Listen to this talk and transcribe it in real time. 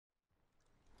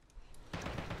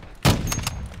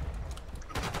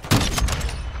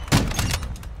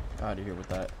Out of here with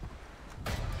that.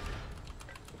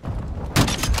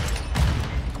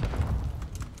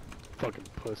 Fucking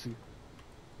pussy.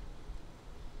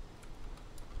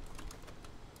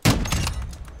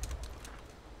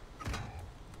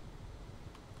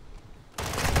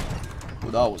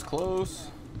 Ooh, that was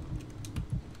close.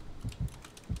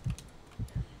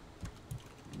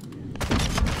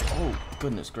 Oh,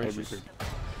 goodness gracious. Did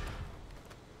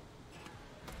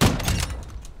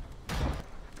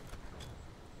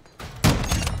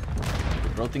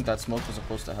bro think that smoke was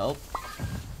supposed to help?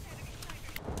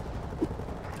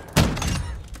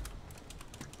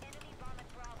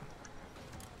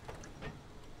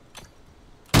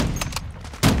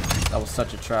 That was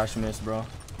such a trash miss, bro.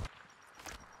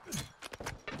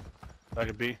 That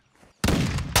could be.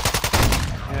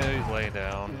 Yeah, he's laying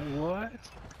down. What?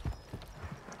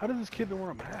 How does this kid know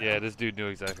where I'm at? Yeah, this dude knew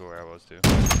exactly where I was too.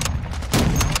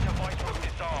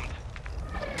 Disarmed.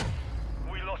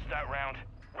 We lost that round.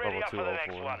 Ready Level up for the next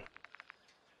 204. one.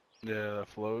 Yeah, that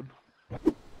flowed.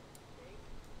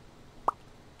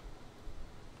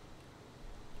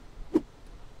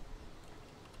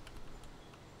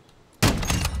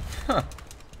 Huh.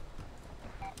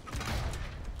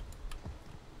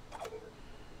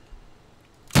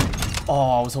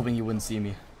 Oh, I was hoping you wouldn't see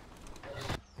me.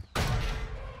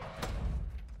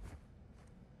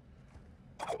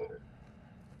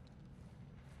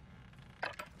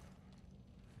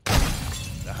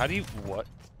 How do you? What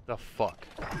the fuck?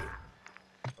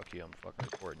 Fuck you! I'm fucking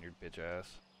recording your bitch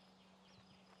ass.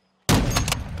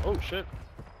 Oh shit.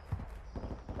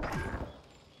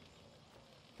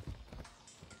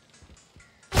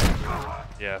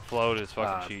 Yeah, float is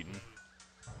fucking cheating.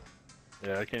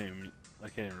 Yeah, I can't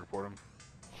even report him.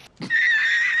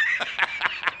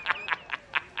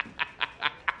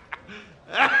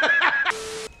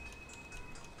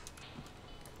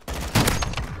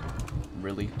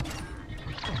 Really?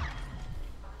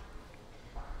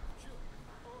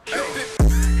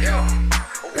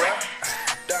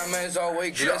 Diamonds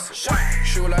always glisten.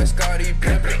 Shoot like Scottie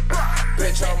Pippen.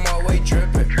 Bitch, I'm always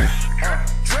dripping. Drip.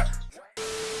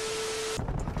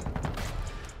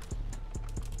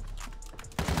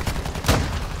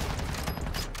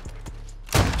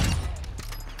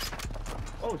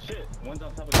 Oh shit, one's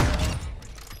on top of the ground.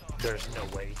 There's no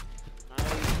way.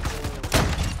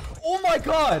 Oh my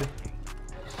god!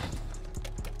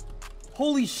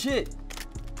 Holy shit!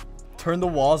 Turn the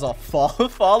walls off. Follow.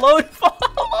 Follow.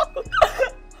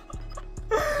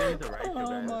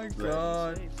 Oh my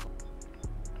god.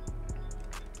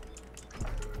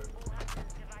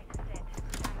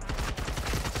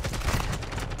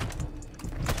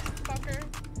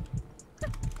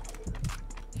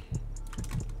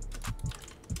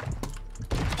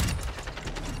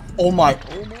 Oh my.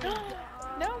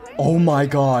 Oh my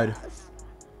god.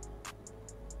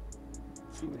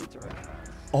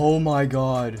 Oh my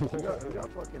god.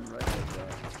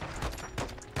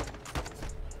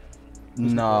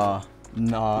 Nah.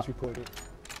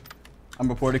 I'm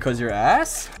reported because your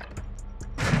ass?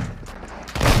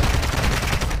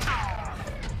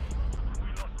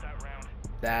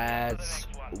 That's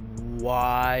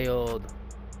wild.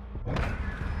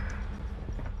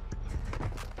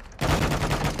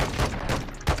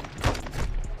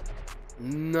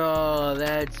 No,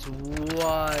 that's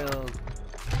wild.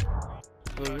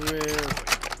 For real.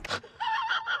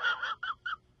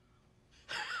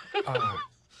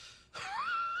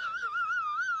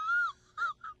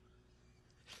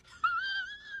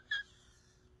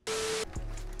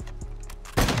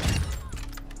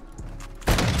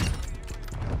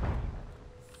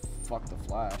 Fuck the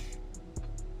flash.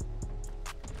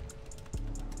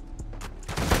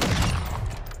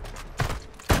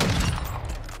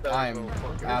 I'm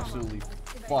absolutely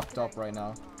fucked up right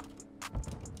now.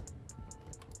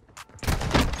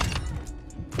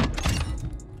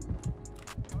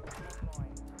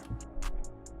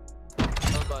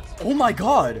 Oh my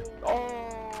god!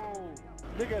 Oh,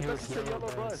 nigga, that's just a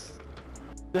yellow bus.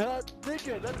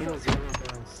 Nigga, that's a yellow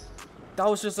bus. That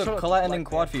was just a collat ending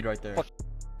quad feed right there.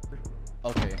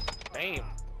 Okay. Damn.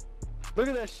 Look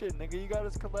at that shit, nigga. You got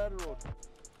his collateral.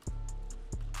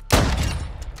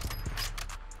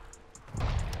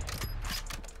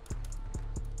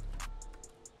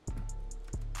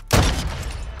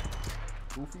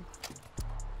 Goofy.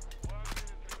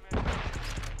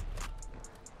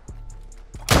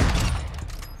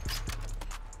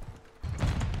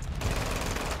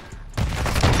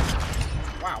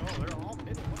 Wow.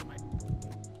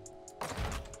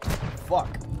 Fuck.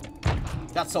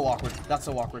 That's so awkward. That's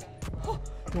so awkward.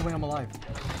 No way I'm alive.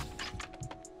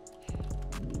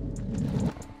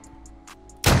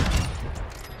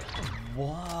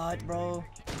 What, bro?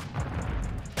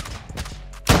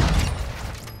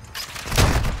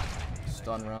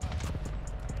 stun round.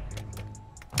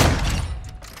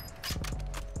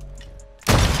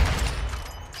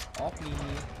 Off me.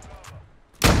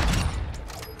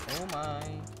 Oh my.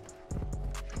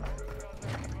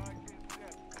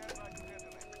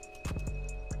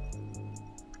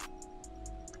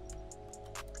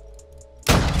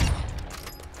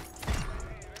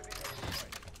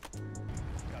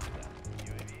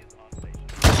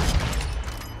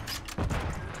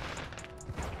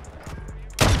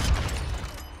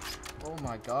 Oh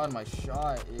my god, my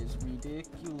shot is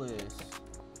ridiculous.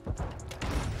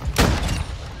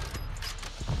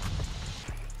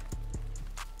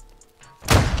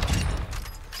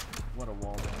 What a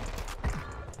wall down.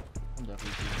 I'm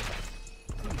definitely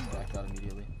doing it. Back out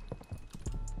immediately.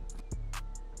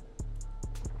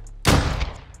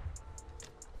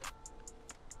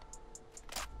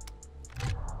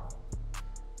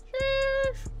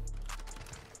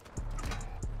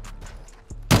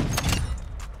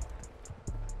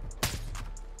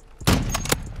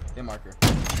 Hit marker.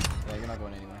 Yeah, you're not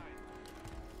going anywhere.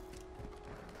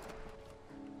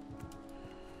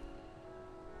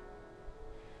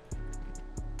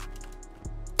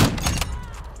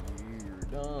 You're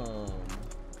dumb.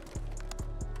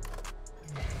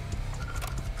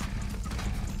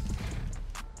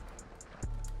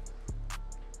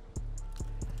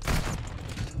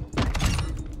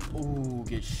 Ooh,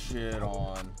 get shit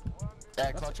on.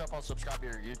 Yeah, clutch up, I'll subscribe to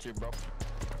your YouTube, bro.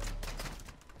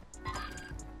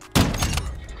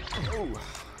 Ooh.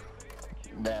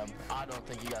 Damn, I don't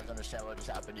think you guys understand what just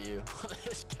happened to you.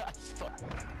 This guy's fucking...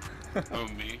 Oh,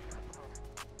 me?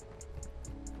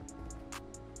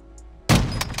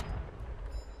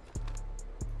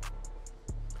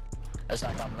 It's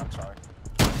not coming, I'm sorry.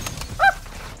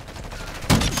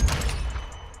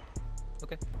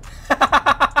 Okay.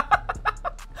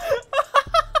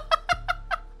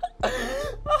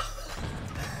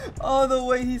 Oh, the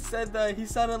way he said that, he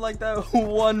sounded like that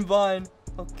one Vine.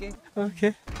 Okay.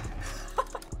 Okay.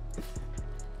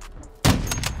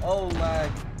 Oh, lag.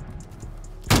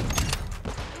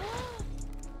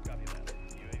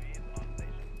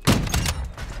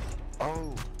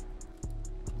 Oh.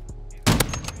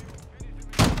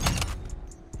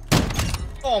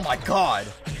 Oh my god.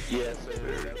 Yes, sir.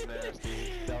 That was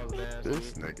nasty. That was nasty.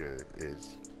 This nigga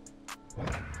is.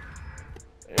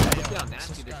 See how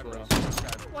nasty this was.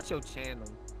 What's your channel?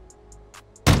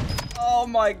 Oh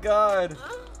my god.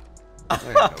 There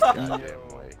ain't no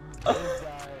goddamn way.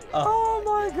 Oh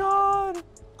my god.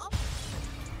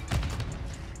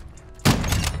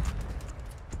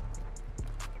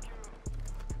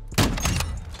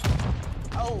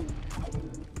 Oh.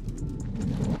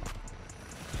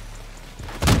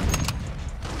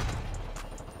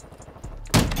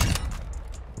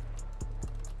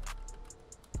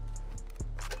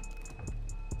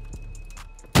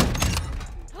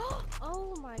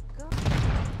 Oh my god.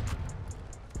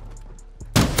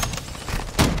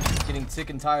 Getting sick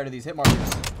and tired of these hit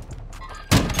markers.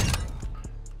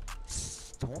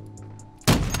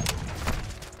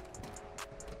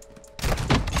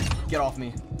 Get off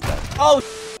me. Oh!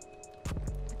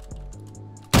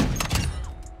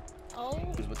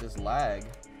 Oh. With this lag.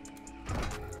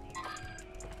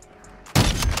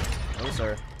 No,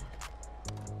 sir.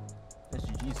 That's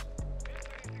GG's.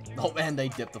 Oh man, they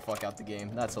dipped the fuck out the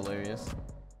game. That's hilarious.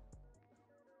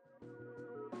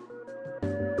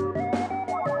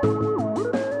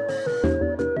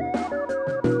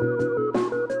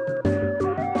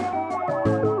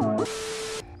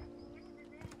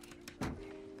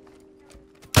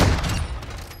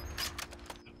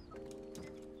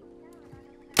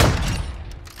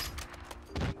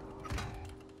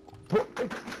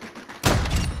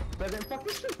 But then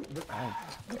fucking shoot.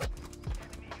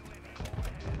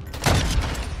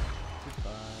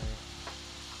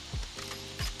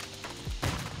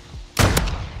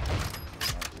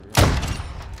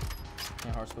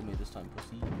 Can't hard scope me this time,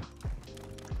 pussy.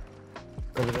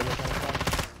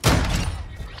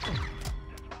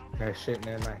 That shit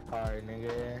in my car,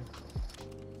 nigga.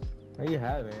 No, you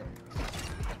haven't.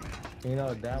 You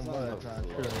know damn well that's not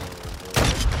true.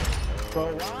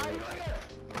 Bro, why?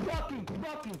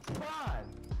 Fucking spawn!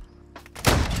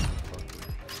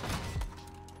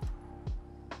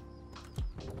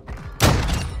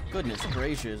 Goodness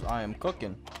gracious, I am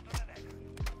cooking.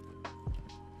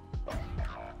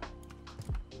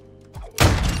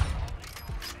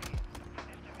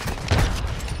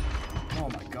 Oh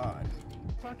my god.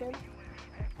 Fucking.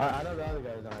 I know the other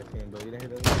guys on our team, but you didn't hear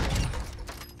the other guy.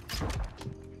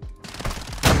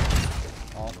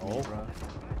 Off me, bro.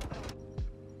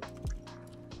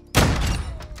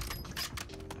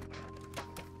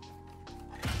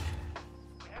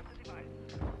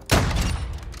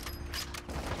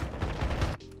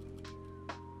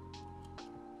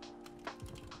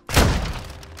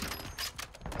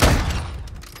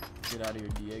 shit out of here,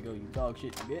 Diego. You dog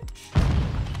shit, bitch.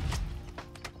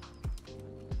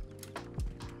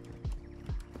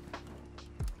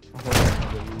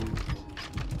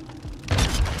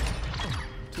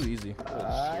 Too easy.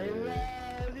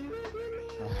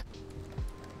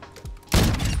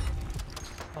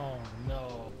 Oh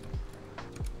no.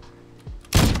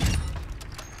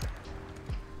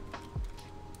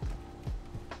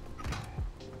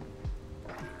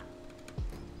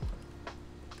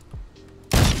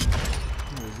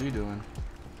 What is he doing?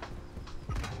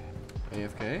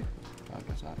 AFK? Oh, I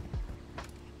guess not.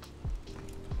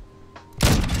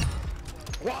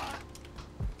 What?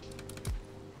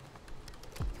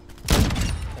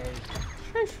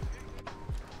 Sheesh.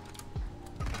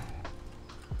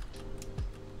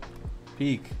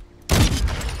 Peek.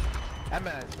 That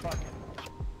man is fucking.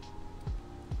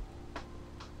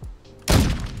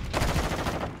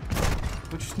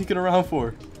 What you sneaking around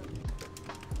for?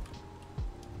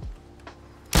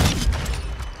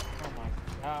 Oh my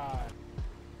god.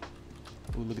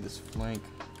 Ooh, look at this flank.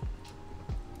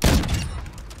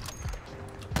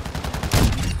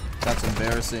 That's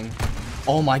embarrassing.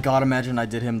 Oh my god, imagine I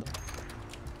did him.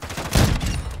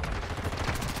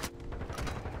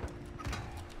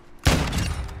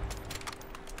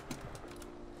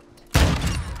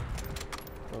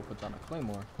 Bro puts on a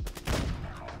claymore.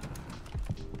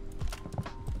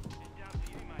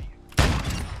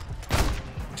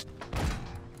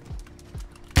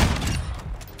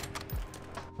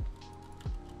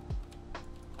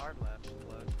 Hard left,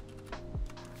 blood.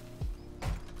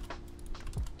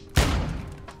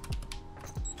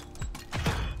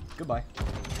 Goodbye.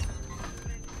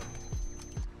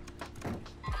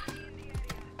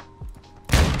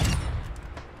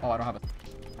 Oh, I don't have it.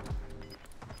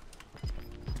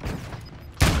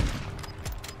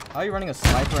 How are you running a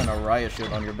sniper and a riot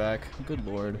shield on your back? Good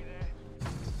lord.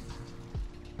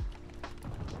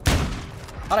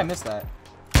 How'd I miss that?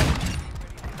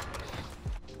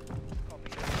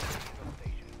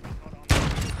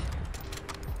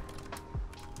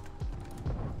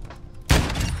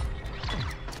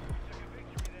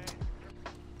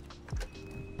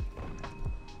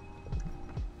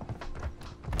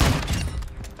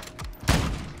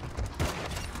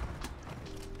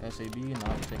 SAB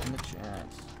not taking the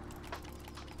chance.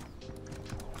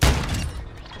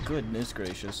 Goodness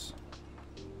gracious.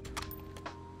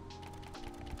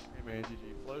 Hey man,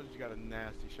 GG. Flows, you got a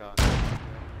nasty shot.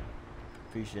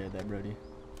 Appreciate that, Brody.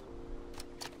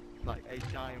 Like a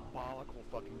diabolical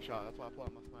fucking shot. That's why I play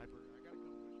on my sniper. I gotta go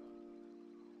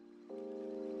for a shot.